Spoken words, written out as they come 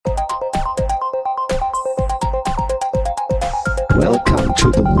Welcome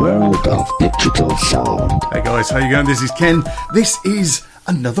to the world of digital sound. Hey guys, how you going? This is Ken. This is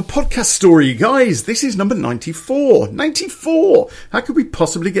another podcast story. Guys, this is number 94. 94! How could we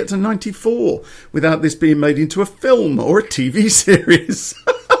possibly get to 94 without this being made into a film or a TV series?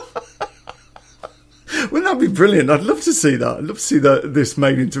 Wouldn't that be brilliant? I'd love to see that. I'd love to see this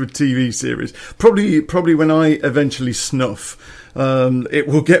made into a TV series. Probably when I eventually snuff, it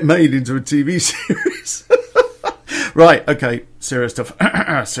will get made into a TV series. Right, okay, serious stuff.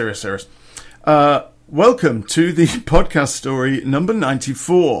 Serious. Welcome to the podcast story number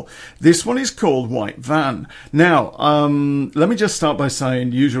 94. This one is called White Van. Now, let me just start by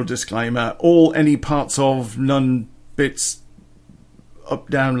saying, usual disclaimer, any parts of, none, bits, up,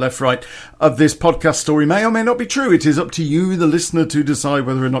 down, left, right, of this podcast story may or may not be true. It is up to you, the listener, to decide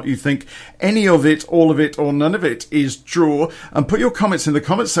whether or not you think any of it, all of it, or none of it is true. And put your comments in the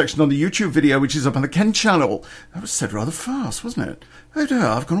comments section on the YouTube video, which is up on the Ken channel. That was said rather fast, wasn't it? Oh dear,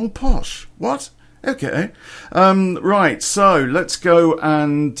 I've gone all posh. What? Okay. Right, so let's go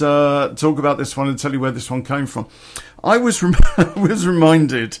and talk about this one and tell you where this one came from. I was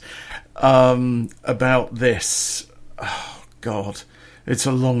reminded about this. Oh, God. It's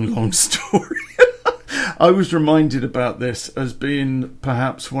a long story. I was reminded about this as being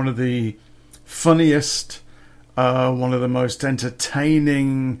perhaps one of the funniest, one of the most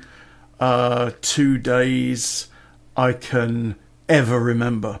entertaining 2 days I can ever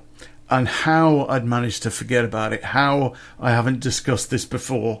remember. And how I'd managed to forget about it, how I haven't discussed this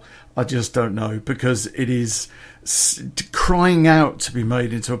before, I just don't know, because it is crying out to be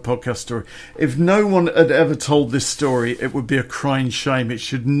made into a podcast story. If no one had ever told this story, it would be a crying shame. It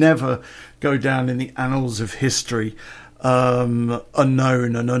should never go down in the annals of history,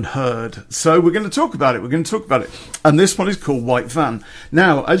 unknown and unheard. So we're going to talk about it. And this one is called White Van.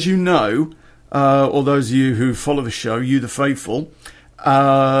 Now, as you know, or those of you who follow the show, you the faithful,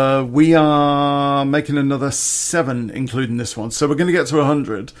 we are making another 7, including this one. So we're going to get to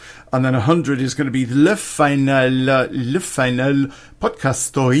 100, and then 100 is going to be le final podcast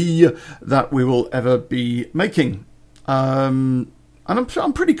story that we will ever be making. And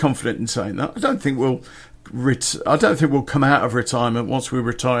I'm pretty confident in saying that. I don't think we'll come out of retirement once we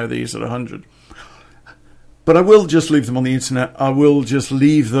retire these at 100. But I will just leave them on the internet. I will just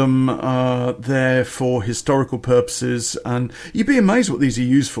leave them there for historical purposes. And you'd be amazed what these are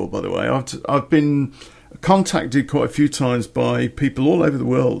used for, by the way. I've been contacted quite a few times by people all over the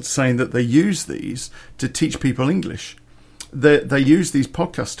world saying that they use these to teach people English. They use these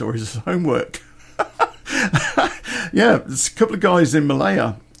podcast stories as homework. Yeah, there's a couple of guys in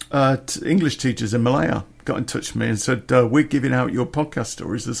Malaya, English teachers in Malaya, got in touch with me and said, we're giving out your podcast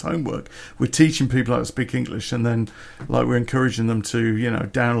stories as homework. We're teaching people how to speak English, and then we're encouraging them to,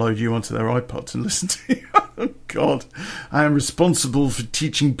 download you onto their iPods and listen to you. Oh, God, I am responsible for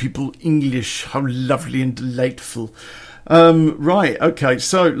teaching people English. How lovely and delightful. Right, okay,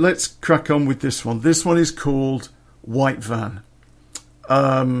 so let's crack on with this one. This one is called White Van.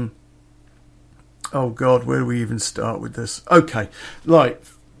 Oh, God, where do we even start with this? Okay,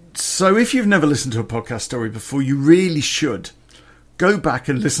 so if you've never listened to a podcast story before, you really should go back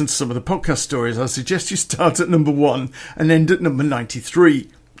and listen to some of the podcast stories. I suggest you start at number 1 and end at number 93.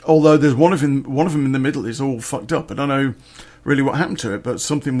 Although there's one of them in the middle is all fucked up. I don't know really what happened to it, but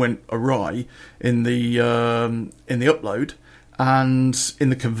something went awry in the upload and in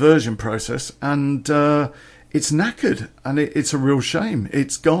the conversion process, and it's knackered, and it's a real shame.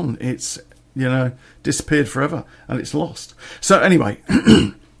 It's gone. It's disappeared forever, and it's lost. So anyway.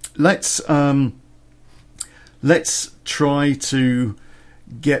 Let's try to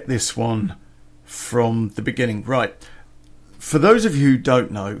get this one from the beginning. Right. For those of you who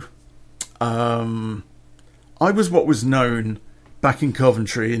don't know, I was what was known back in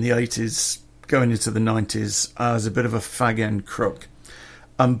Coventry in the 80s, going into the 90s, as a bit of a fag-end crook.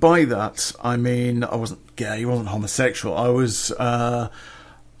 And by that, I mean, I wasn't gay, I wasn't homosexual. I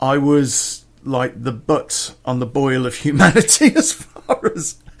was like the butt on the boil of humanity as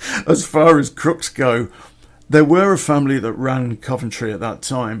far as crooks go. There were a family that ran Coventry at that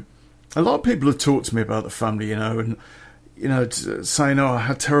time. A lot of people have talked to me about the family, and saying, oh,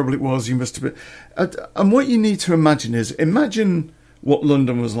 how terrible it was, you must have been. And what you need to imagine what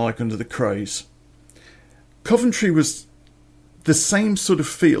London was like under the Krays. Coventry was the same sort of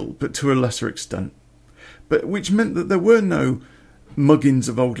feel, but to a lesser extent. But which meant that there were no muggings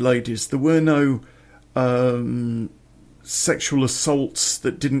of old ladies. There were no sexual assaults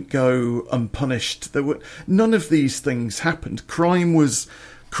that didn't go unpunished. None of these things happened. Crime was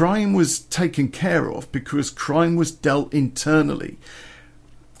taken care of because crime was dealt internally.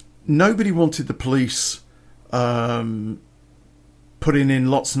 Nobody wanted the police putting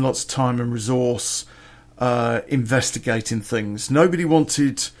in lots and lots of time and resource investigating things. Nobody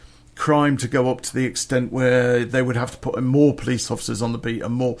wanted crime to go up to the extent where they would have to put in more police officers on the beat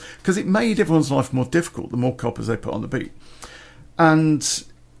and more, because it made everyone's life more difficult the more coppers they put on the beat. And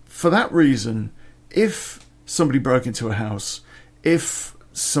for that reason, if somebody broke into a house, if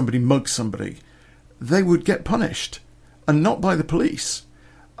somebody mugged somebody, they would get punished, and not by the police.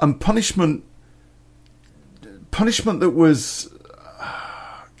 And punishment that was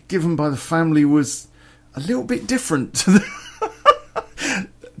given by the family was a little bit different.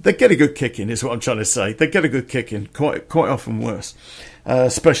 They get a good kicking, is what I'm trying to say. They get a good kicking, quite often worse,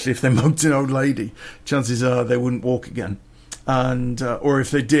 especially if they mugged an old lady. Chances are they wouldn't walk again, and or if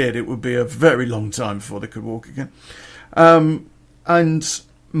they did, it would be a very long time before they could walk again. And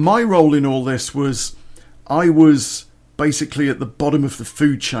my role in all this was, I was basically at the bottom of the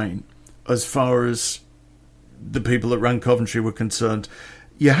food chain as far as the people that ran Coventry were concerned.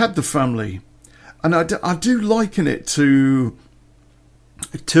 You had the family, and I do liken it to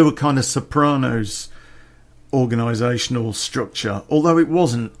a kind of Sopranos organisational structure, although it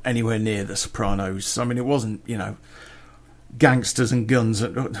wasn't anywhere near the Sopranos. I mean, it wasn't, gangsters and guns.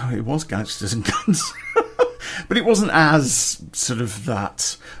 It was gangsters and guns. But it wasn't as sort of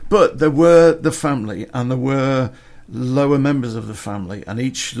that. But there were the family, and there were lower members of the family, and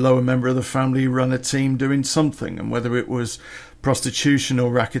each lower member of the family ran a team doing something, and whether it was prostitution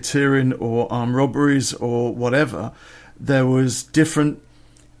or racketeering or armed robberies or whatever, there was different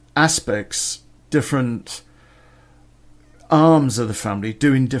aspects, different arms of the family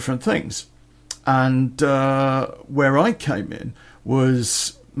doing different things. And where I came in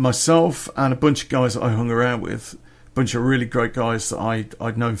was myself and a bunch of guys that I hung around with, a bunch of really great guys that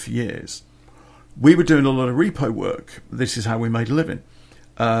I'd known for years. We were doing a lot of repo work. This is how we made a living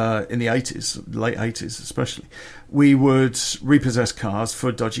in the 80s, late 80s especially. We would repossess cars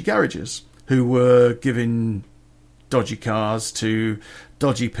for dodgy garages who were giving dodgy cars to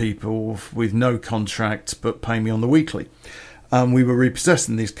dodgy people with no contract but paying me on the weekly. We were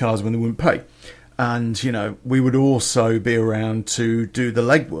repossessing these cars when they wouldn't pay. And, we would also be around to do the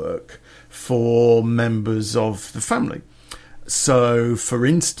legwork for members of the family. So, for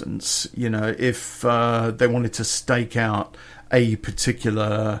instance, if they wanted to stake out a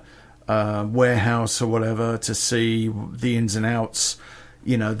particular warehouse or whatever to see the ins and outs,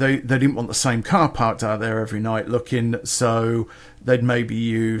 they didn't want the same car parked out there every night looking, so they'd maybe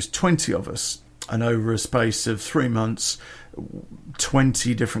use 20 of us. And over a space of 3 months,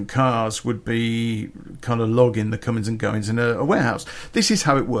 20 different cars would be kind of logging the comings and goings in a warehouse. This is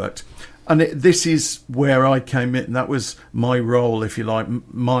how it worked. And this is where I came in. That was my role, if you like,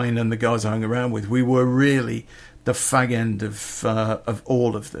 mine and the guys I hung around with. We were really the fag end of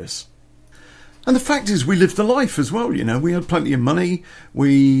all of this. And the fact is, we lived the life as well. We had plenty of money.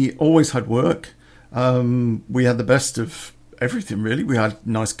 We always had work. We had the best of everything, really. We had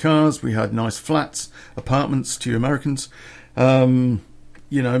nice cars. We had nice flats, apartments to you Americans. Mine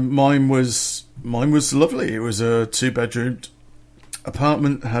was lovely. It was a 2-bedroom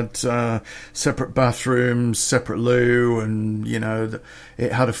apartment, had separate bathrooms, separate loo, and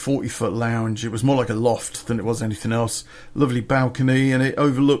it had a 40-foot lounge. It was more like a loft than it was anything else. Lovely balcony, and it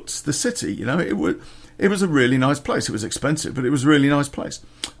overlooked the city. It was a really nice place. It was expensive, but it was a really nice place.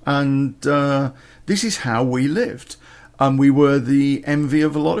 And this is how we lived. And we were the envy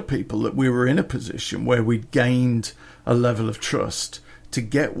of a lot of people, that we were in a position where we'd gained a level of trust to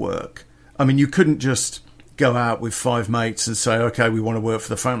get work. I mean, you couldn't just go out with 5 mates and say, okay, we want to work for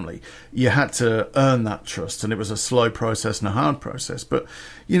the family. You had to earn that trust, and it was a slow process and a hard process. But,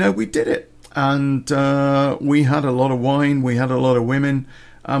 we did it. And we had a lot of wine, we had a lot of women,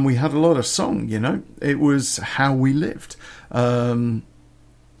 and we had a lot of song, It was how we lived,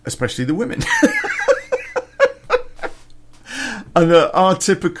 especially the women. And our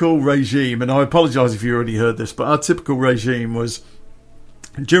typical regime, and I apologise if you already heard this, but our typical regime was,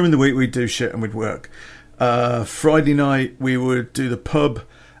 during the week we'd do shit and we'd work. Friday night we would do the pub,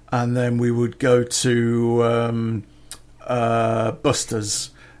 and then we would go to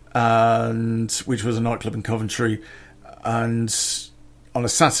Buster's, which was a nightclub in Coventry. And on a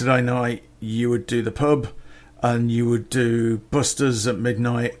Saturday night you would do the pub, and you would do Buster's at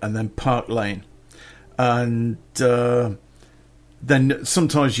midnight, and then Park Lane. And then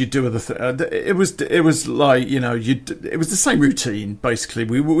sometimes you'd do other things. It was like, it was the same routine, basically.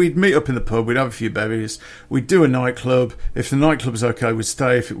 We'd meet up in the pub, we'd have a few bevies, we'd do a nightclub. If the nightclub was okay, we'd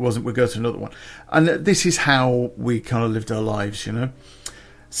stay. If it wasn't, we'd go to another one. And this is how we kind of lived our lives,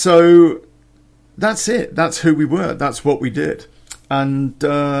 So that's it. That's who we were. That's what we did. And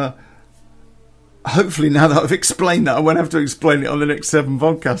hopefully now that I've explained that, I won't have to explain it on the next 7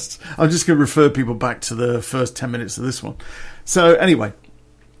 podcasts. I'm just going to refer people back to the first 10 minutes of this one. So anyway,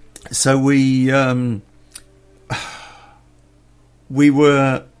 so we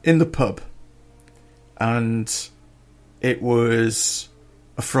were in the pub, and it was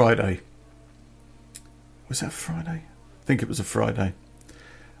a Friday. Was that Friday? I think it was a Friday.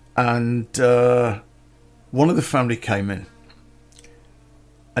 And one of the family came in,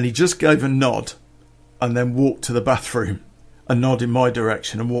 and he just gave a nod and then walked to the bathroom. A nod in my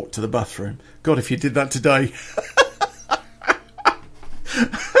direction and walked to the bathroom. God, if you did that today,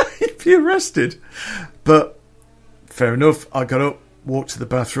 you'd be arrested. But fair enough, I got up, walked to the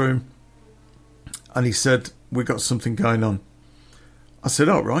bathroom, and he said, "We got something going on." I said,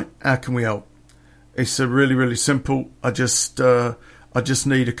 "All right, how can we help?" He said, "Really, really simple. I just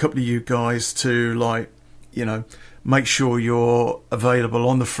need a couple of you guys to, like, you know, make sure you're available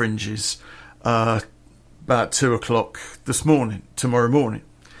on the fringes about 2 o'clock tomorrow morning."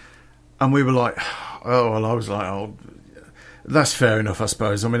 And we were like, oh, well, I was like, oh, that's fair enough, I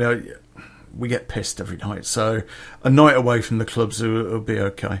suppose. I mean, we get pissed every night, so a night away from the clubs will be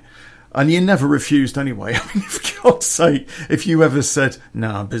okay. And you never refused anyway. I mean, for God's sake, if you ever said, "No,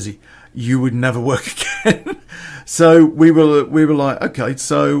 I'm busy," you would never work again. So we were like, "Okay,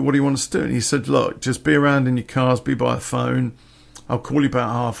 so what do you want us to do?" And he said, "Look, just be around in your cars, be by the phone. I'll call you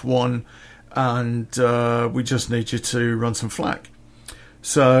about 1:30, and we just need you to run some flack."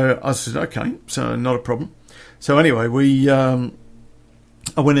 So I said, "Okay, so not a problem." So anyway,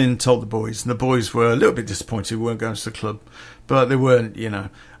 I went in and told the boys, and the boys were a little bit disappointed we weren't going to the club, but they weren't, you know.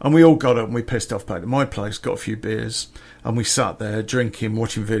 And we all got up and we pissed off back to my place, got a few beers, and we sat there drinking,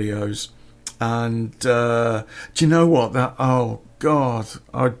 watching videos. And do you know what? Oh God,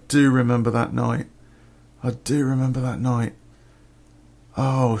 I do remember that night.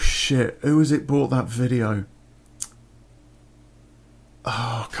 Oh shit, who was it bought that video?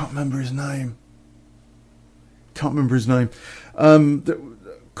 Oh, I can't remember his name.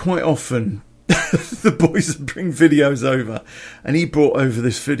 Quite often the boys would bring videos over, and he brought over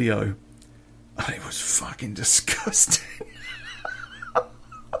this video, and it was fucking disgusting.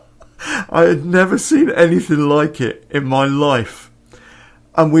 I had never seen anything like it in my life.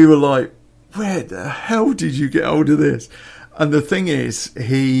 And we were like, "Where the hell did you get hold of this?" And the thing is,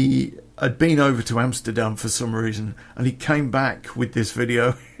 he had been over to Amsterdam for some reason, and he came back with this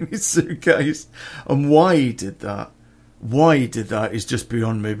video in his suitcase. And why he did that is just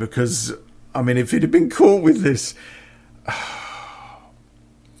beyond me, because, I mean, if he'd have been caught with this,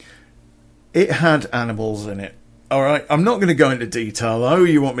 it had animals in it. All right, I'm not going to go into detail. Oh,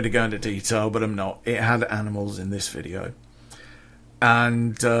 you want me to go into detail, but I'm not. It had animals in this video.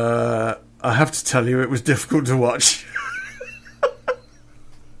 And I have to tell you, it was difficult to watch.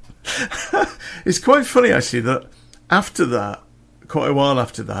 It's quite funny, actually, that after that, quite a while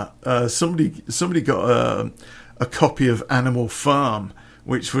after that, somebody got a copy of Animal Farm,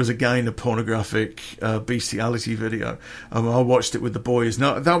 which was, again, a pornographic bestiality video. I watched it with the boys.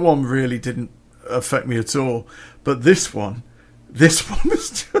 Now, that one really didn't affect me at all, but this one was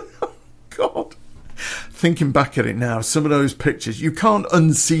just, oh God. Thinking back at it now, some of those pictures, you can't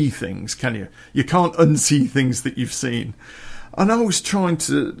unsee things, can you? You can't unsee things that you've seen. And I was trying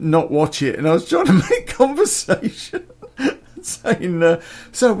to not watch it, and I was trying to make conversation, saying,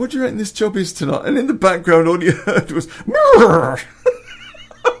 "So, what do you reckon this job is tonight?" And in the background, all you heard was, "Oh,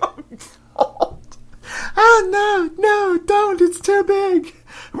 no, don't, it's too big."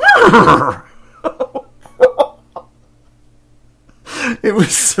 It was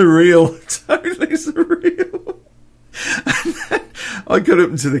surreal, totally surreal. And then I got up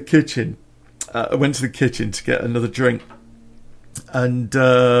into the kitchen. I went to the kitchen to get another drink, and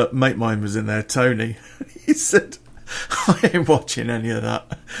mate mine was in there, Tony. He said, "I ain't watching any of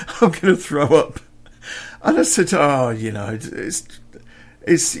that. I'm going to throw up." And I said, "Oh, you know,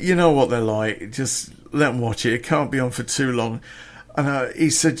 it's you know what they're like. Just let them watch it. It can't be on for too long." And he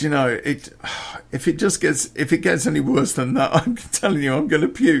said, "You know, if it gets any worse than that, I'm telling you, I'm going to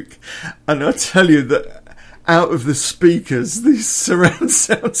puke." And I tell you that out of the speakers, the surround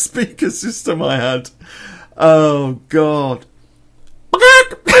sound speaker system I had, oh God.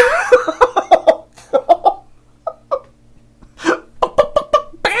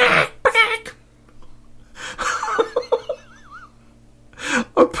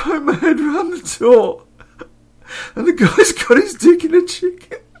 I put my head round the door, and the guy's got his dick in a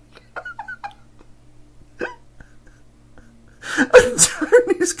chicken. And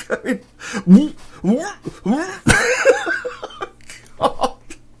Tony's going, God.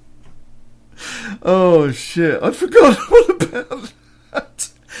 Oh shit, I'd forgotten all about that.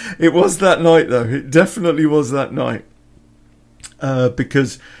 It was that night, though. It definitely was that night.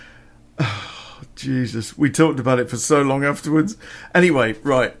 Because, oh, Jesus, we talked about it for so long afterwards. Anyway,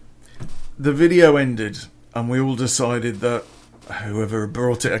 right. The video ended, and we all decided that whoever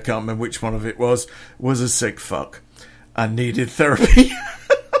brought it, I can't remember which one of it was a sick fuck and needed therapy.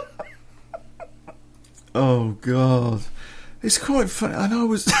 Oh, God. It's quite funny. And I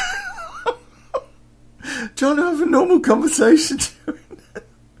was trying to have a normal conversation.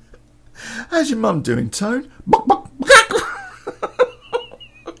 How's your mum doing, Tone?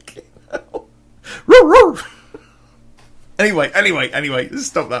 Anyway, let's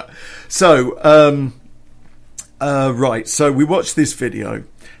stop that. So, right, so we watched this video,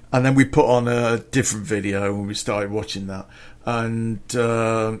 and then we put on a different video when we started watching that. And,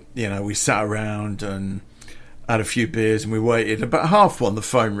 we sat around and had a few beers, and we waited. About 1:30, the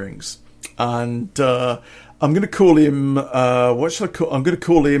phone rings. And I'm going to call him, what should I call? I'm going to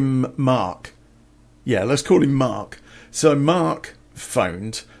call him Mark. Yeah, let's call him Mark. So Mark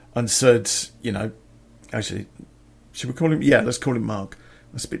phoned and said, actually, should we call him? Yeah, let's call him Mark.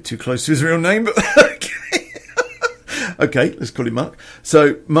 That's a bit too close to his real name, but okay. Okay, let's call him Mark.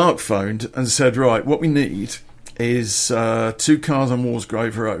 So Mark phoned and said, right, what we need is 2 cars on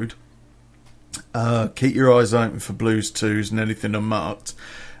Walsgrave Road. Keep your eyes open for blues 2s and anything unmarked.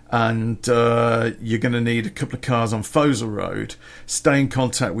 And you're going to need a couple of cars on Fosel Road. Stay in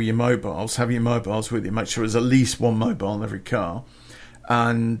contact with your mobiles. Have your mobiles with you. Make sure there's at least one mobile in every car.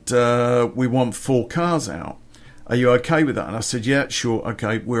 And we want 4 cars out. Are you okay with that? And I said, yeah, sure.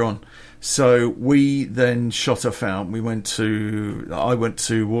 Okay, we're on. So we then shot off out. I went to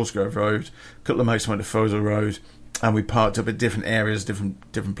Walsgrove Road. A couple of mates went to Fosel Road. And we parked up at different areas,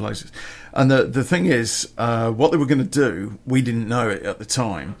 different places. And the thing is, what they were going to do, we didn't know it at the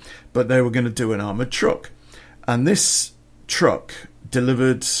time, but they were going to do an armoured truck. And this truck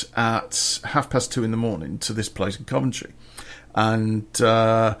delivered at 2:30 in the morning to this place in Coventry. And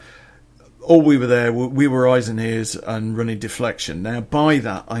all we were there, we were eyes and ears and running deflection. Now, by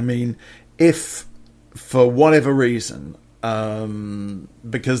that, I mean, if for whatever reason,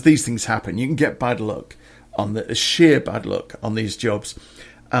 because these things happen, you can get bad luck. On the sheer bad luck on these jobs,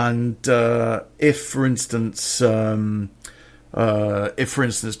 and if for instance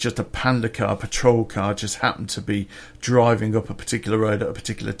just a panda car, patrol car, just happened to be driving up a particular road at a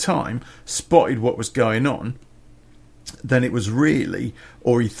particular time, spotted what was going on, then it was really,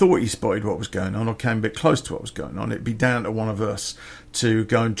 or he thought he spotted what was going on, or came a bit close to what was going on, it'd be down to one of us to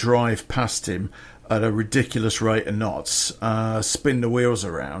go and drive past him at a ridiculous rate of knots, spin the wheels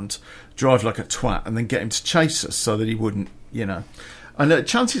around, drive like a twat, and then get him to chase us so that he wouldn't, And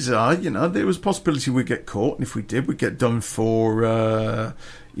chances are, there was a possibility we'd get caught, and if we did, we'd get done for,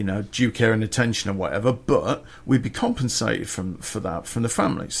 due care and attention or whatever, but we'd be compensated for that from the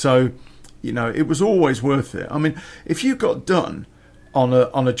family. So, it was always worth it. I mean, if you got done on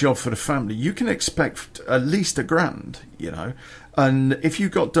a job for the family, you can expect at least £1,000, And if you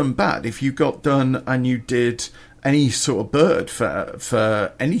got done bad, if you got done and you did any sort of bird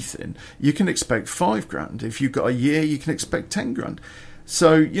for anything, you can expect £5,000. If you got a year, you can expect £10,000.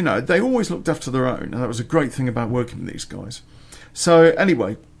 So, they always looked after their own, and that was a great thing about working with these guys. So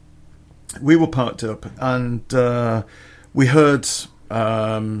anyway, we were parked up, and we heard,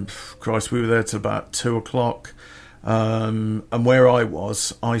 Christ, we were there till about 2:00. And where I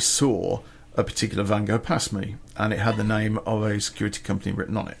was, I saw a particular van go past me, and it had the name of a security company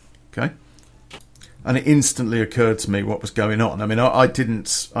written on it. Okay, and it instantly occurred to me what was going on. I mean, I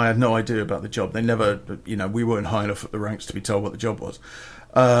had no idea about the job. They never, we weren't high enough at the ranks to be told what the job was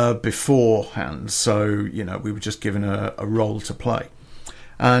beforehand. So we were just given a role to play,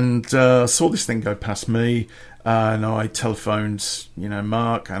 and saw this thing go past me, and I telephoned,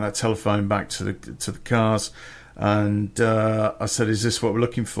 Mark, and I telephoned back to the cars. And I said, is this what we're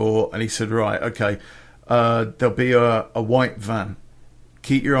looking for? And he said, right, okay, there'll be a white van.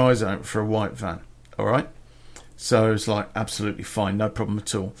 Keep your eyes out for a white van, all right? So it's like, absolutely fine, no problem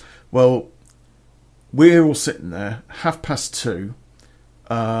at all. Well, we're all sitting there, 2:30,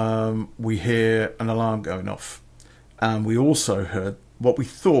 we hear an alarm going off. And we also heard what we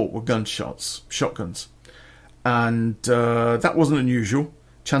thought were gunshots, shotguns. And that wasn't unusual.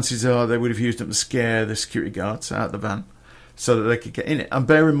 Chances are they would have used them to scare the security guards out of the van so that they could get in it. And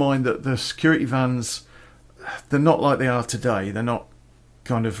bear in mind that the security vans, they're not like they are today. They're not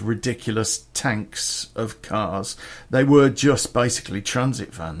kind of ridiculous tanks of cars. They were just basically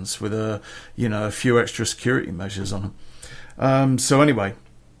transit vans with a few extra security measures on them. So anyway,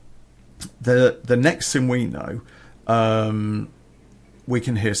 the next thing we know, we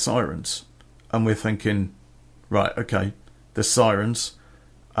can hear sirens, and we're thinking, right, okay, the sirens.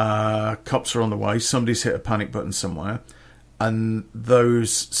 Cops are on the way. Somebody's hit a panic button somewhere, and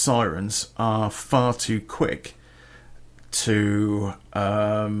those sirens are far too quick to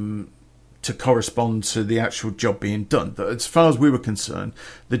correspond to the actual job being done. But as far as we were concerned,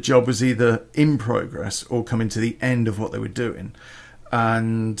 the job was either in progress or coming to the end of what they were doing,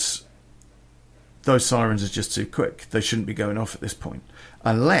 and those sirens are just too quick. They shouldn't be going off at this point,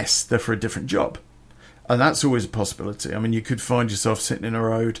 unless they're for a different job. And that's always a possibility. I mean, you could find yourself sitting in a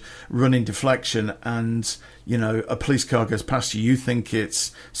road, running deflection, and, you know, a police car goes past you. You think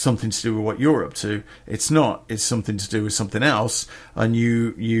it's something to do with what you're up to. It's not. It's something to do with something else, and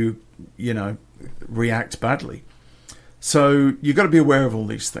you know, react badly. So you've got to be aware of all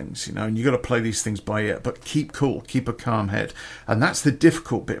these things, you know, and you've got to play these things by ear, but keep cool, keep a calm head. And that's the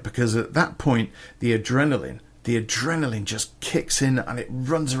difficult bit, because at that point, the adrenaline just kicks in and it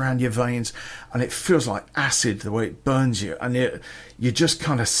runs around your veins, and it feels like acid the way it burns you, and you just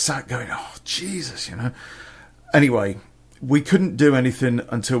kind of sat going, oh Jesus, you know. Anyway, we couldn't do anything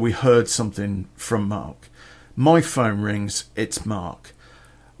until we heard something from Mark. My phone rings, it's Mark.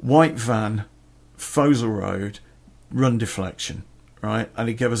 White van, Fosel Road, run deflection, right? And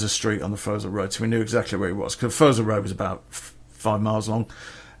he gave us a street on the Fosel Road, so we knew exactly where he was, because Fosel Road was about 5 miles long,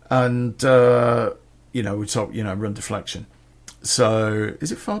 and you know, we talk, you know, run deflection. So,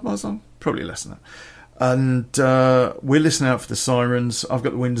 is it 5 miles long? Probably less than that. And we're listening out for the sirens. I've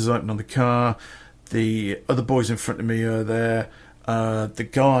got the windows open on the car. The other boys in front of me are there. The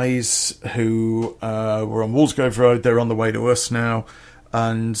guys who were on Walsgrove Road, they're on the way to us now.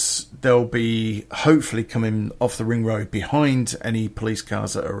 And they'll be hopefully coming off the ring road behind any police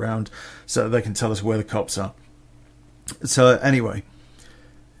cars that are around, so that they can tell us where the cops are. So, anyway,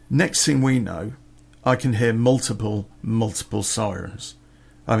 next thing we know, I can hear multiple sirens.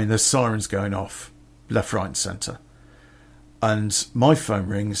 I mean, there's sirens going off left, right and centre. And my phone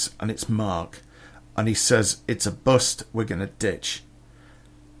rings, and it's Mark. And he says, it's a bust, we're going to ditch.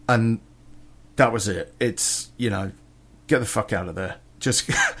 And that was it. It's, you know, get the fuck out of there. Just,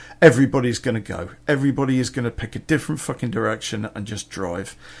 everybody's going to go. Everybody is going to pick a different fucking direction and just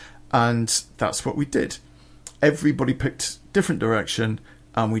drive. And that's what we did. Everybody picked different direction,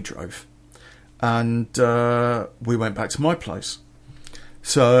 and we drove. And we went back to my place.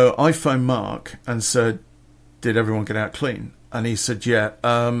 So I phoned Mark and said, did everyone get out clean? And he said, yeah,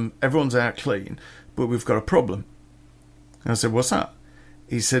 everyone's out clean, but we've got a problem. And I said, what's that?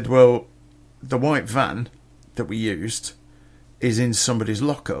 He said, well, the white van that we used is in somebody's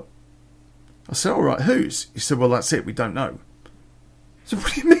lockup. I said, all right, whose? He said, well, that's it, we don't know. So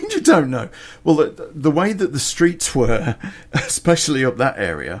what do you mean you don't know? Well, the way that the streets were, especially up that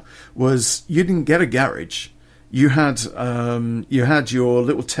area, was you didn't get a garage. You had your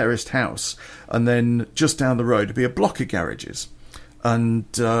little terraced house, and then just down the road would be a block of garages. And,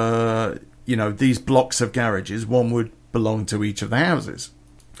 you know, these blocks of garages, one would belong to each of the houses.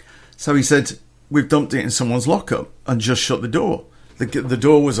 So he said, we've dumped it in someone's lockup and just shut the door. The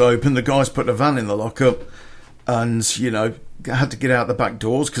door was open, the guys put a van in the lockup, and, you know, had to get out the back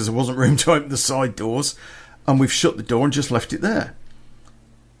doors because there wasn't room to open the side doors, and we've shut the door and just left it there.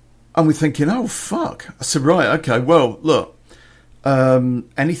 And we're thinking, oh fuck. I said, right, okay, well, look,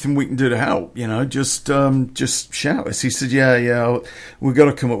 anything we can do to help, you know, just shout us. He said, yeah, we've got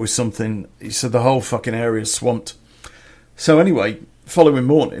to come up with something. He said the whole fucking area's swamped. So anyway, following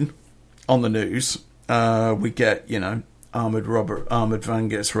morning on the news, we get, you know, armoured van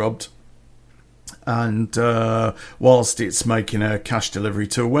gets robbed. And whilst it's making a cash delivery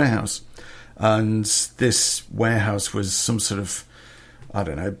to a warehouse, and this warehouse was some sort of, I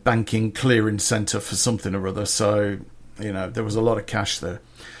don't know, banking clearing centre for something or other, so, you know, there was a lot of cash there.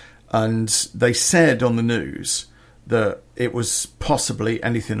 And they said on the news that it was possibly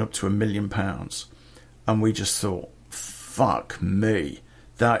anything up to £1 million. And we just thought, fuck me,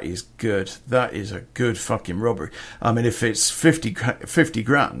 that is good. That is a good fucking robbery. I mean, if it's 50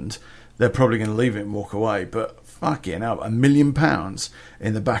 grand, they're probably going to leave it and walk away. But fucking hell, £1 million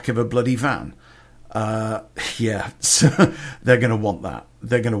in the back of a bloody van. Yeah, so they're going to want that.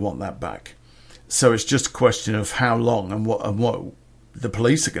 They're going to want that back. So it's just a question of how long and what the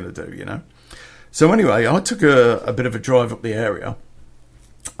police are going to do, you know. So anyway, I took a bit of a drive up the area,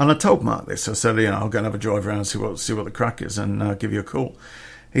 and I told Mark this. I said, you know, I'll go and have a drive around, see what the crack is, and give you a call.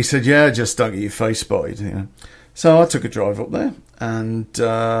 He said, yeah, just don't get your face spotted, you know. So I took a drive up there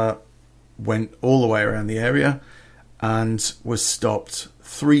and went all the way around the area and was stopped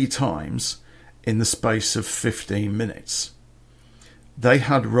 3 times in the space of 15 minutes. They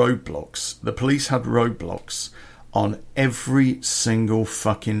had roadblocks. The police had roadblocks on every single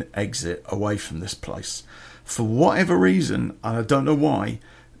fucking exit away from this place. For whatever reason, and I don't know why,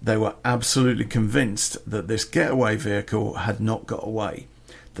 they were absolutely convinced that this getaway vehicle had not got away,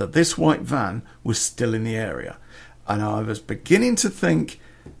 that this white van was still in the area. And I was beginning to think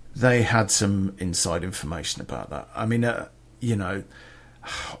they had some inside information about that. I mean,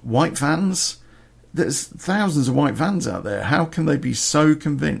 white vans, there's thousands of white vans out there. How can they be so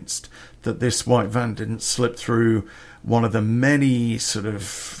convinced that this white van didn't slip through one of the many sort of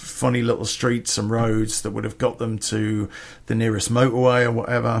funny little streets and roads that would have got them to the nearest motorway or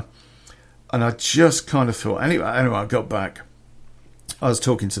whatever? And I just kind of thought, anyway, I got back. I was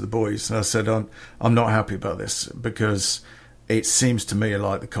talking to the boys and I said, I'm not happy about this because it seems to me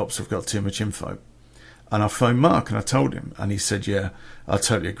like the cops have got too much info. And I phoned Mark and I told him, and he said, yeah, I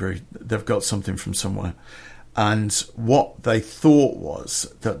totally agree. They've got something from somewhere. And what they thought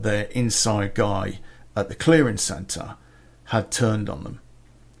was that their inside guy at the clearing centre had turned on them.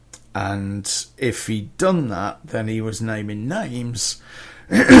 And if he'd done that, then he was naming names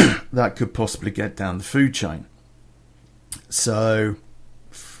that could possibly get down the food chain. So,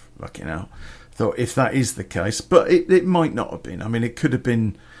 fucking hell, thought if that is the case, but it might not have been. I mean, it could have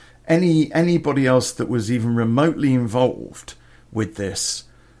been anybody else that was even remotely involved with this,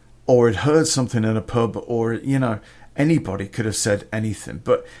 or had heard something in a pub, or, you know, anybody could have said anything.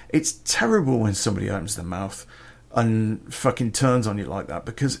 But it's terrible when somebody opens their mouth and fucking turns on you like that,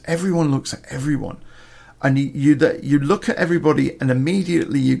 because everyone looks at everyone. And you look at everybody and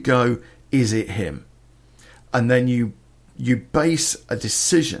immediately you go, is it him? And then you base a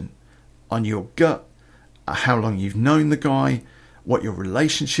decision on your gut, how long you've known the guy, what your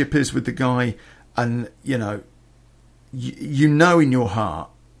relationship is with the guy, and you know in your heart,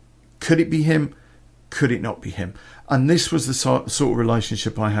 could it be him? Could it not be him? And this was the sort of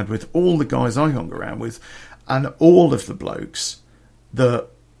relationship I had with all the guys I hung around with, and all of the blokes that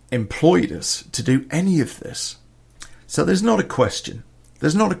employed us to do any of this. So there's not a question.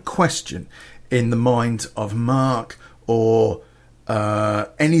 There's not a question in the mind of Mark or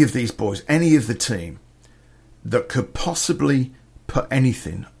any of these boys, any of the team, that could possibly put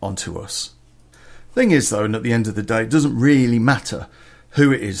anything onto us. Thing is, though, and at the end of the day, it doesn't really matter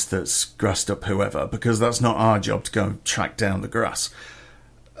who it is that's grassed up whoever, because that's not our job to go and track down the grass.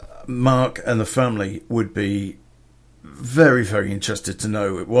 Mark and the family would be very, very interested to know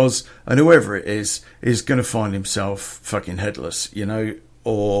who it was, and whoever it is going to find himself fucking headless, you know,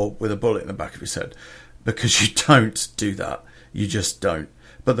 or with a bullet in the back of his head, because you don't do that. You just don't.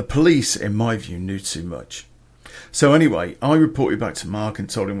 But the police, in my view, knew too much. So anyway, I reported back to Mark and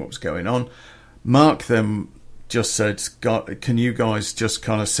told him what was going on. Mark then just said, can you guys just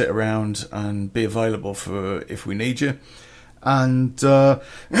kind of sit around and be available for if we need you? And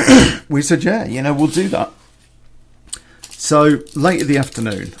we said, yeah, you know, we'll do that. So later the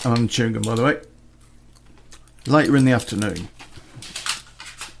afternoon, I'm chewing gum, by the way. Later in the afternoon,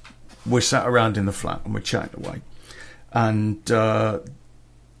 we sat around in the flat and we're chatting away. And a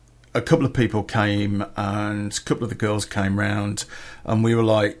couple of people came and a couple of the girls came round, and we were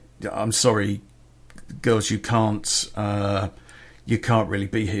like, I'm sorry, girls, you can't really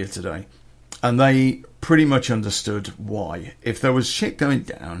be here today. And they pretty much understood why. If there was shit going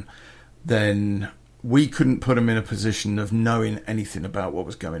down, then we couldn't put them in a position of knowing anything about what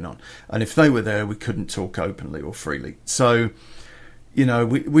was going on. And if they were there, we couldn't talk openly or freely. So, you know,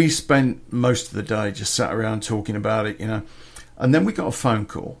 we spent most of the day just sat around talking about it, you know. And then we got a phone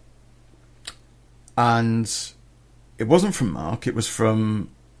call. And it wasn't from Mark, it was from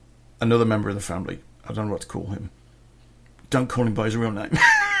another member of the family. I don't know what to call him. Don't call him by his real name.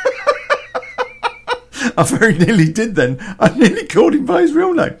 I very nearly did then. I nearly called him by his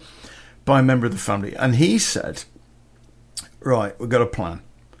real name. By a member of the family. And he said, right, we've got a plan.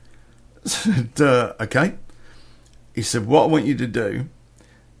 I said, okay. He said, what I want you to do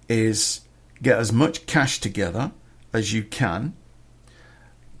is get as much cash together as you can.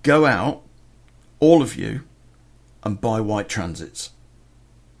 Go out, all of you, and buy white transits.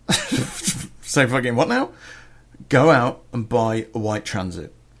 Say fucking what now? Go out and buy a white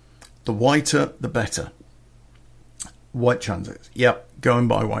transit. The whiter, the better. White transits. Yep, go and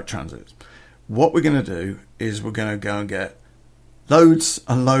buy white transits. What we're going to do is we're going to go and get loads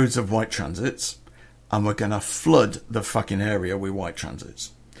and loads of white transits, and we're going to flood the fucking area with white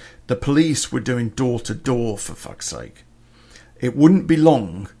transits. The police were doing door to door, for fuck's sake. It wouldn't be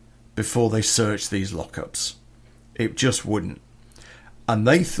long before they searched these lockups. It just wouldn't. And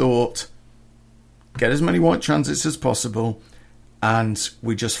they thought, get as many white transits as possible, and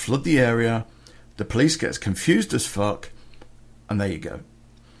we just flood the area. The police gets confused as fuck, and there you go.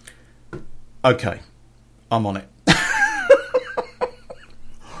 Okay, I'm on it.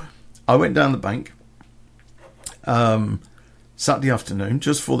 I went down the bank, Saturday afternoon,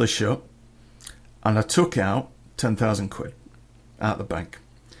 just before they shut, and I took out 10,000 quid out of the bank.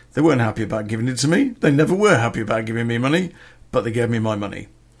 They weren't happy about giving it to me. They never were happy about giving me money, but they gave me my money.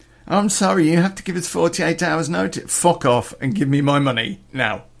 I'm sorry, you have to give us 48 hours notice. Fuck off and give me my money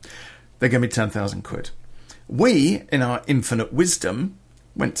now. They gave me 10,000 quid. We, in our infinite wisdom,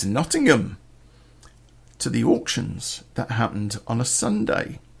 went to Nottingham to the auctions that happened on a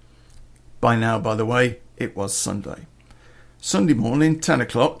Sunday. By now, by the way, it was Sunday. Sunday morning, 10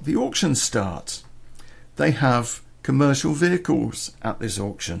 o'clock, the auction starts. They have commercial vehicles at this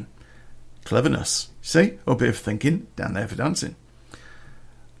auction. Cleverness. See? A bit of thinking down there for dancing.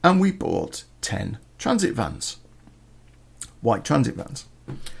 And we bought 10 transit vans. White transit vans.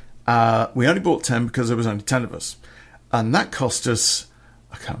 We only bought 10 because there was only 10 of us. And that cost us,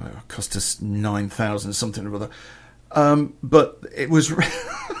 I can't remember, it cost us 9,000 something or other. But it was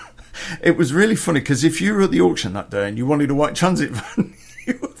it was really funny because if you were at the auction that day and you wanted a white transit van,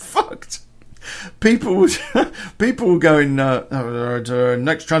 you were fucked. People were going,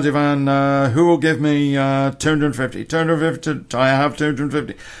 next transit van, who will give me 250? 250, I have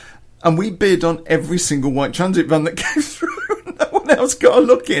 250. And we bid on every single white transit van that came through. No one else got a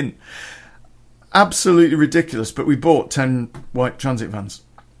look in. Absolutely ridiculous, but we bought 10 white transit vans.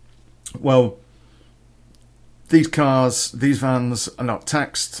 Well, these vans are not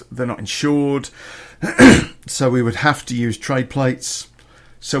taxed, they're not insured, so we would have to use trade plates.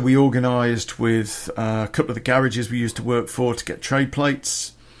 So we organised with a couple of the garages we used to work for to get trade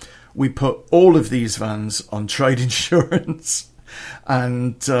plates. We put all of these vans on trade insurance,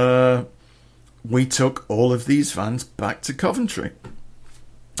 and we took all of these vans back to Coventry.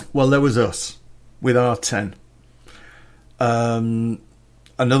 Well, there was us with our 10.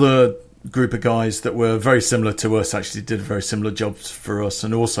 Another group of guys that were very similar to us actually did very similar jobs for us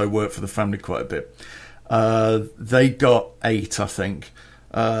and also worked for the family quite a bit. They got 8, I think.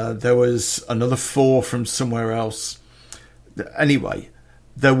 There was another 4 from somewhere else. Anyway,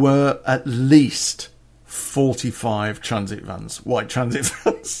 there were at least 45 transit vans, white transit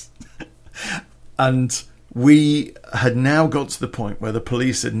vans. And we had now got to the point where the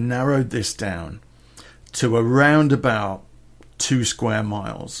police had narrowed this down to around about 2 square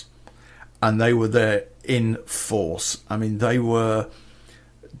miles. And they were there in force. I mean, the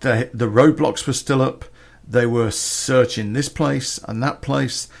roadblocks were still up. They were searching this place and that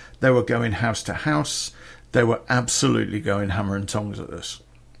place. They were going house to house. They were absolutely going hammer and tongs at this.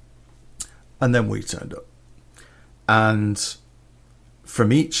 And then we turned up. And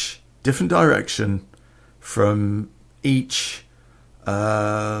from each different direction, from each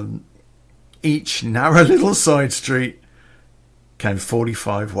narrow little side street, came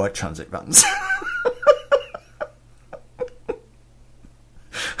 45 white transit vans.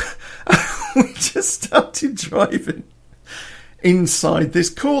 We just started driving inside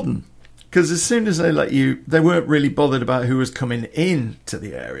this cordon because as soon as they let you, they weren't really bothered about who was coming in to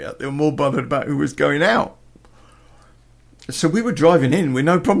the area. They were more bothered about who was going out. So we were driving in with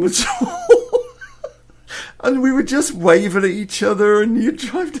no problem at all. And we would just wave at each other, and you'd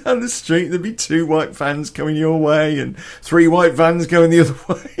drive down the street, there'd be 2 white vans coming your way and 3 white vans going the other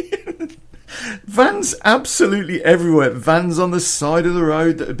way. Vans absolutely everywhere. Vans on the side of the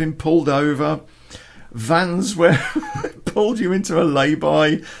road that had been pulled over. Vans where pulled you into a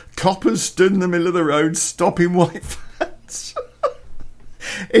lay-by. Coppers stood in the middle of the road stopping white vans.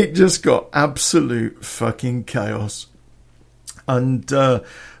 It just got absolute fucking chaos. And,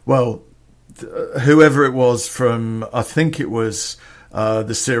 whoever it was from, I think it was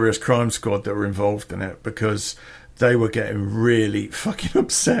the Serious Crime Squad that were involved in it, because they were getting really fucking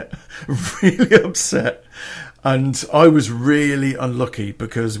upset. Really upset. And I was really unlucky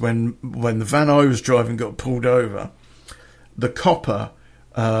because when the van I was driving got pulled over, the copper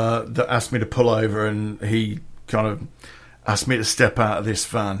that asked me to pull over, and he kind of asked me to step out of this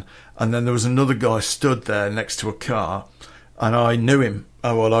van. And then there was another guy stood there next to a car, and I knew him.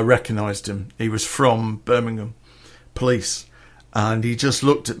 Oh, well, I recognised him. He was from Birmingham Police. And he just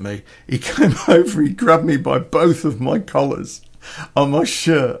looked at me. He came over, he grabbed me by both of my collars on my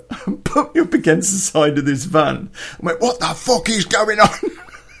shirt and put me up against the side of this van. I went, "What the fuck is going on?"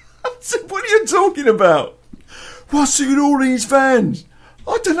 I said, "What are you talking about?" "What's in all these vans?"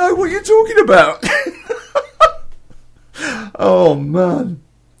 "I don't know what you're talking about." Oh, man.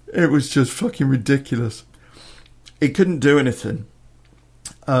 It was just fucking ridiculous. He couldn't do anything.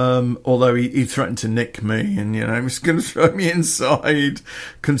 Although he threatened to nick me, and he was going to throw me inside,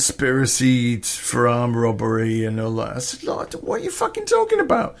 conspiracy for armed robbery and all that. I said, "Lord, what are you fucking talking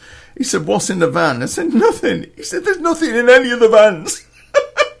about?" He said, "What's in the van?" I said, "Nothing." He said, "There's nothing in any of the vans."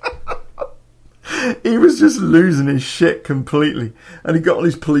 He was just losing his shit completely. And he got on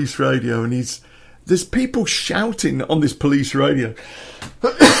his police radio, and there's people shouting on this police radio.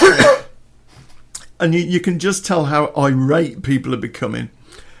 And you can just tell how irate people are becoming.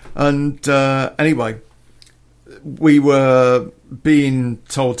 And anyway, we were being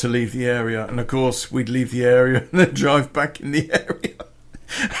told to leave the area. And of course, we'd leave the area and then drive back in the area.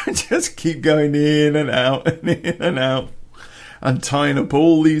 And just keep going in and out and in and out. And tying up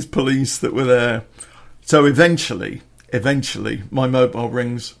all these police that were there. So eventually, my mobile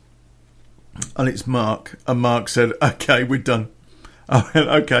rings. And it's Mark. And Mark said, "Okay, we're done." I went,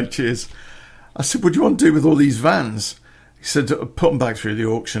 "Okay, cheers." I said, "What do you want to do with all these vans?" He said, "Put them back through the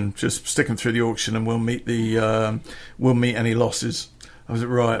auction. Just stick them through the auction, and we'll meet any losses." I was like,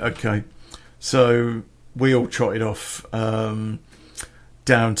 "Right, okay." So we all trotted off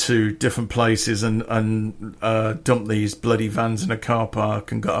down to different places and dumped these bloody vans in a car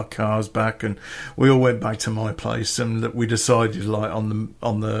park and got our cars back, and we all went back to my place. And we decided, like, on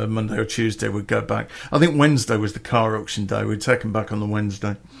the Monday or Tuesday we'd go back. I think Wednesday was the car auction day. We'd take them back on the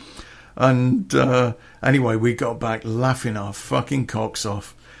Wednesday. And anyway, we got back laughing our fucking cocks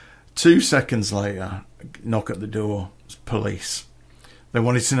off. 2 seconds later, knock at the door. It's police. They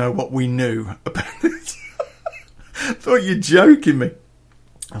wanted to know what we knew about it. Thought you're joking me.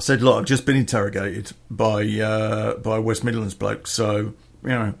 I said, "Look, I've just been interrogated by West Midlands bloke, so, you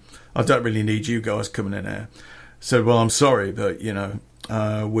know, I don't really need you guys coming in here." Said, "Well, I'm sorry, but, you know,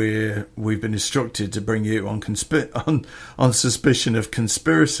 we've been instructed to bring you on suspicion of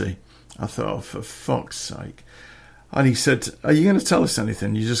conspiracy." I thought, "Oh, for fuck's sake." And he said, "Are you going to tell us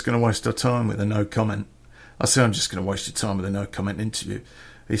anything? You're just going to waste our time with a no comment?" I said, "I'm just going to waste your time with a no comment interview."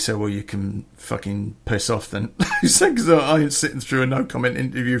 He said, "Well, you can fucking piss off then." He said, "Because I ain't sitting through a no comment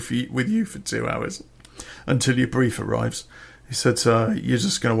interview with you for 2 hours until your brief arrives." He said, "So you're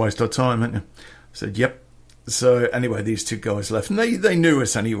just going to waste our time, aren't you?" I said, "Yep." So anyway, these two guys left, and they knew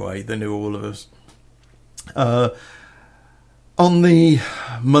us anyway. They knew all of us. On the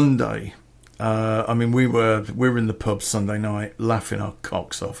Monday, we were in the pub Sunday night laughing our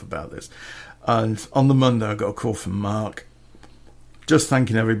cocks off about this. And on the Monday, I got a call from Mark, just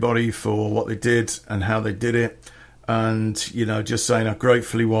thanking everybody for what they did and how they did it. And, you know, just saying how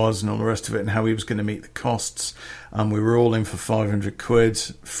grateful he was and all the rest of it, and how he was going to meet the costs. And we were all in for 500 quid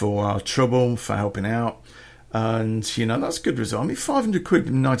for our trouble, for helping out. And, you know, that's a good result. I mean, 500 quid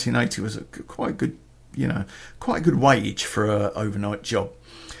in 1980 was quite good wage for an overnight job.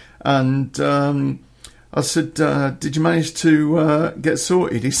 And I said, "Did you manage to get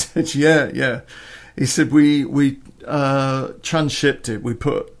sorted?" He said, yeah. He said, we transshipped it. We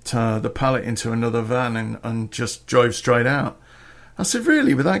put the pallet into another van and just drove straight out. I said,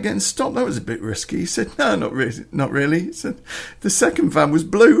 "Really? Without getting stopped? That was a bit risky." He said, "No, not really. He said, "The second van was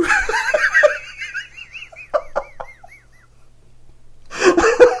blue."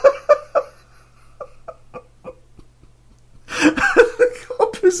 The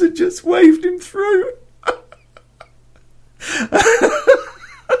coppers had just waved him through.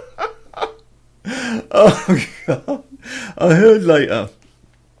 Oh, God. I heard later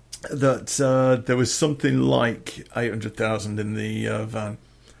that there was something like 800,000 in the van,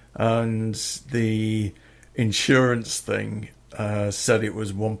 and the insurance thing said it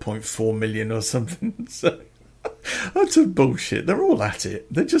was 1.4 million or something. So that's a bullshit. They're all at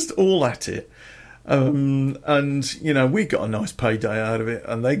it. They're just all at it. And, you know, we got a nice payday out of it,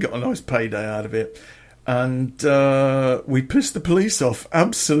 and they got a nice payday out of it. And we pissed the police off,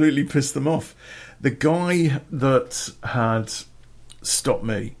 absolutely pissed them off. The guy that had stopped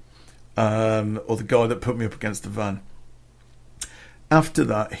me, or the guy that put me up against the van, after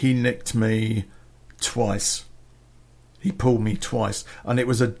that, he nicked me twice. He pulled me twice. And it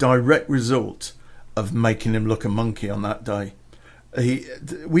was a direct result of making him look a monkey on that day.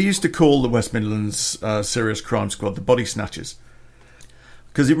 We used to call the West Midlands Serious Crime Squad the Body Snatchers,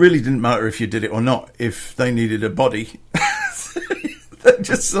 because it really didn't matter if you did it or not. If they needed a body, they'd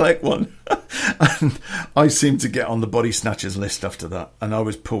just select one. And I seemed to get on the Body Snatchers list after that, and I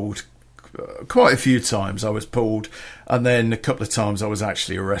was pulled quite a few times. I was pulled, and then a couple of times I was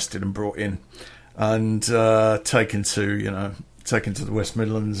actually arrested and brought in and taken to the West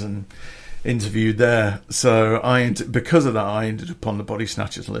Midlands and interviewed there. So because of that, I ended up on the Body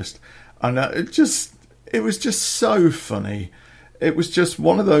Snatchers list, and it was just so funny. It was just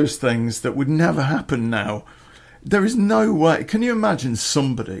one of those things that would never happen now. There is no way. Can you imagine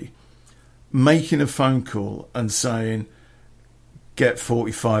somebody making a phone call and saying, "Get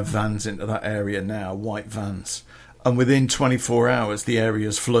 45 vans into that area now, white vans," and within 24 hours the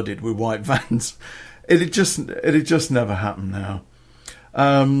area's flooded with white vans? It'd just never happen now.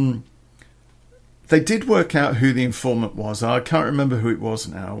 they did work out who the informant was. I can't remember who it was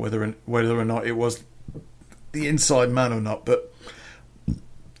now, whether or not it was the inside man or not. But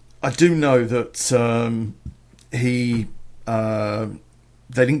I do know that they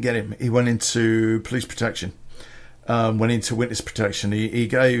didn't get him. He went into police protection, went into witness protection. He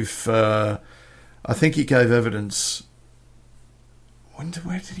gave, I think he gave evidence.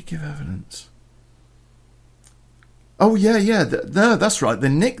 Where did he give evidence? Oh, yeah. No, that's right. They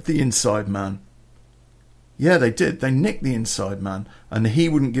nicked the inside man. Yeah, they did. They nicked the inside man, and he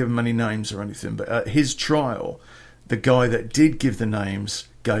wouldn't give them any names or anything. But at his trial, the guy that did give the names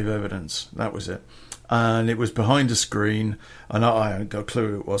gave evidence. That was it. And it was behind a screen, and I haven't got a clue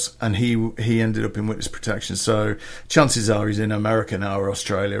who it was. And he ended up in witness protection. So chances are he's in America now or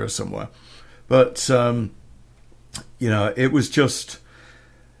Australia or somewhere. But,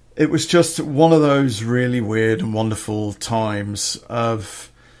 it was just one of those really weird and wonderful times of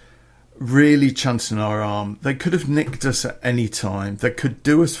really chancing our arm. They could have nicked us at any time. They could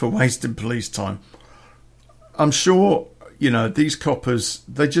do us for wasting police time. I'm sure, these coppers,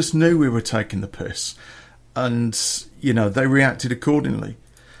 they just knew we were taking the piss. And, they reacted accordingly.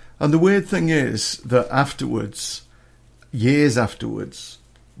 And the weird thing is that afterwards, years afterwards,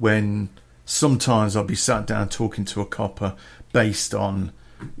 when sometimes I'll be sat down talking to a copper based on,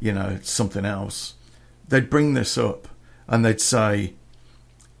 something else, they'd bring this up and they'd say,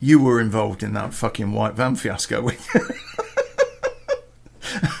 you were involved in that fucking white van fiasco.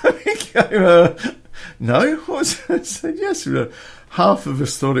 No? What was I said? Yes. Half of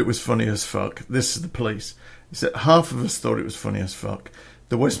us thought it was funny as fuck. This is the police. He said half of us thought it was funny as fuck.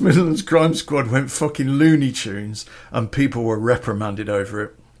 The West Midlands Crime Squad went fucking Looney Tunes and people were reprimanded over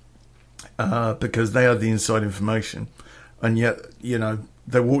it because they had the inside information. And yet,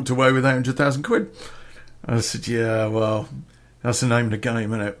 they walked away with 800,000 quid. I said, yeah, well, that's the name of the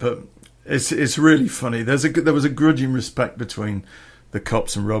game, isn't it? But it's really funny. There was a grudging respect between the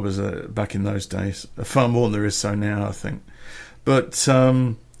cops and robbers back in those days. Far more than there is so now, I think. But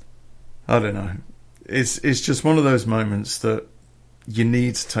I don't know. It's just one of those moments that you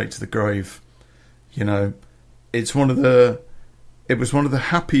need to take to the grave. It was one of the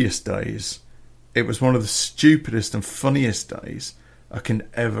happiest days. It was one of the stupidest and funniest days I can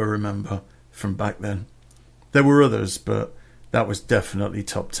ever remember from back then. There were others, but that was definitely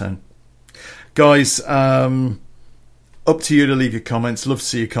top 10. Guys, up to you to leave your comments. Love to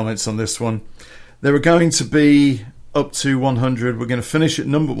see your comments on this one. There are going to be up to 100. We're going to finish at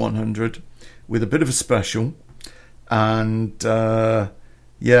number 100 with a bit of a special. And, I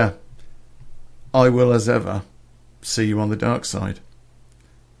will, as ever, see you on the dark side.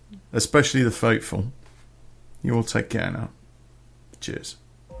 Especially the faithful. You all take care now. Cheers.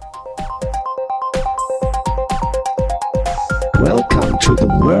 Welcome to the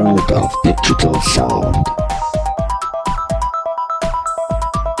world of digital sound.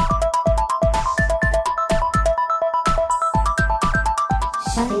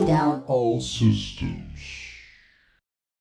 Shutting down all systems.